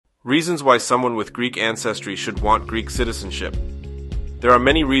Reasons why someone with Greek ancestry should want Greek citizenship. There are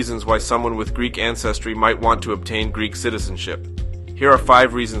many reasons why someone with Greek ancestry might want to obtain Greek citizenship. Here are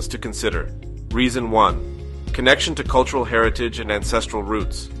 5 reasons to consider. Reason 1. Connection to cultural heritage and ancestral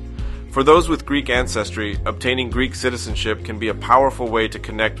roots. For those with Greek ancestry, obtaining Greek citizenship can be a powerful way to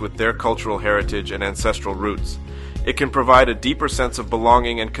connect with their cultural heritage and ancestral roots. It can provide a deeper sense of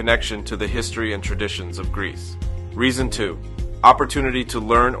belonging and connection to the history and traditions of Greece. Reason 2. Opportunity to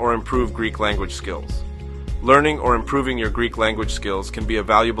learn or improve Greek language skills. Learning or improving your Greek language skills can be a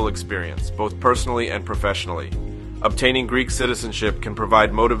valuable experience, both personally and professionally. Obtaining Greek citizenship can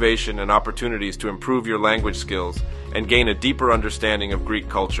provide motivation and opportunities to improve your language skills and gain a deeper understanding of Greek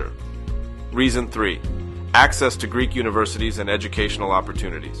culture. Reason 3. Access to Greek universities and educational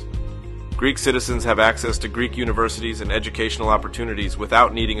opportunities. Greek citizens have access to Greek universities and educational opportunities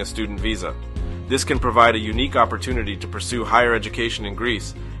without needing a student visa. This can provide a unique opportunity to pursue higher education in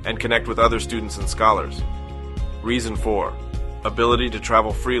Greece and connect with other students and scholars. Reason 4. Ability to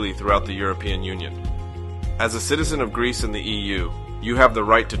travel freely throughout the European Union. As a citizen of Greece and the EU, you have the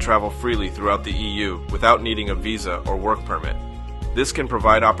right to travel freely throughout the EU without needing a visa or work permit. This can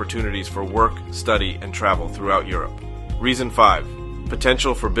provide opportunities for work, study, and travel throughout Europe. Reason 5.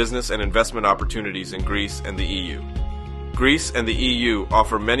 Potential for business and investment opportunities in Greece and the EU. Greece and the EU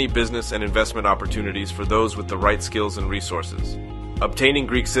offer many business and investment opportunities for those with the right skills and resources. Obtaining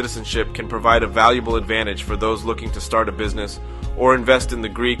Greek citizenship can provide a valuable advantage for those looking to start a business or invest in the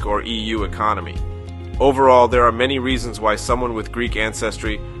Greek or EU economy. Overall, there are many reasons why someone with Greek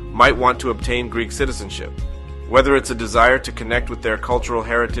ancestry might want to obtain Greek citizenship. Whether it's a desire to connect with their cultural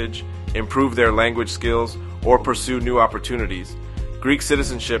heritage, improve their language skills, or pursue new opportunities, Greek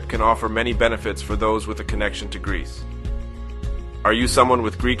citizenship can offer many benefits for those with a connection to Greece. Are you someone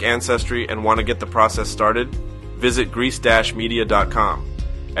with Greek ancestry and want to get the process started? Visit greece-media.com.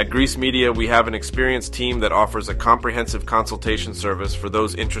 At Greece Media, we have an experienced team that offers a comprehensive consultation service for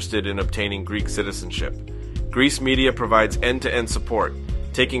those interested in obtaining Greek citizenship. Greece Media provides end-to-end support,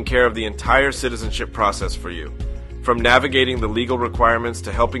 taking care of the entire citizenship process for you. From navigating the legal requirements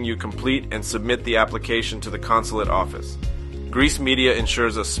to helping you complete and submit the application to the consulate office. Greece Media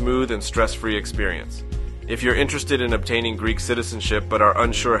ensures a smooth and stress-free experience. If you're interested in obtaining Greek citizenship but are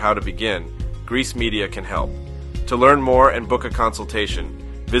unsure how to begin, Greece Media can help. To learn more and book a consultation,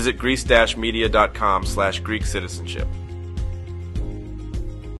 visit greece-media.com/Greek citizenship.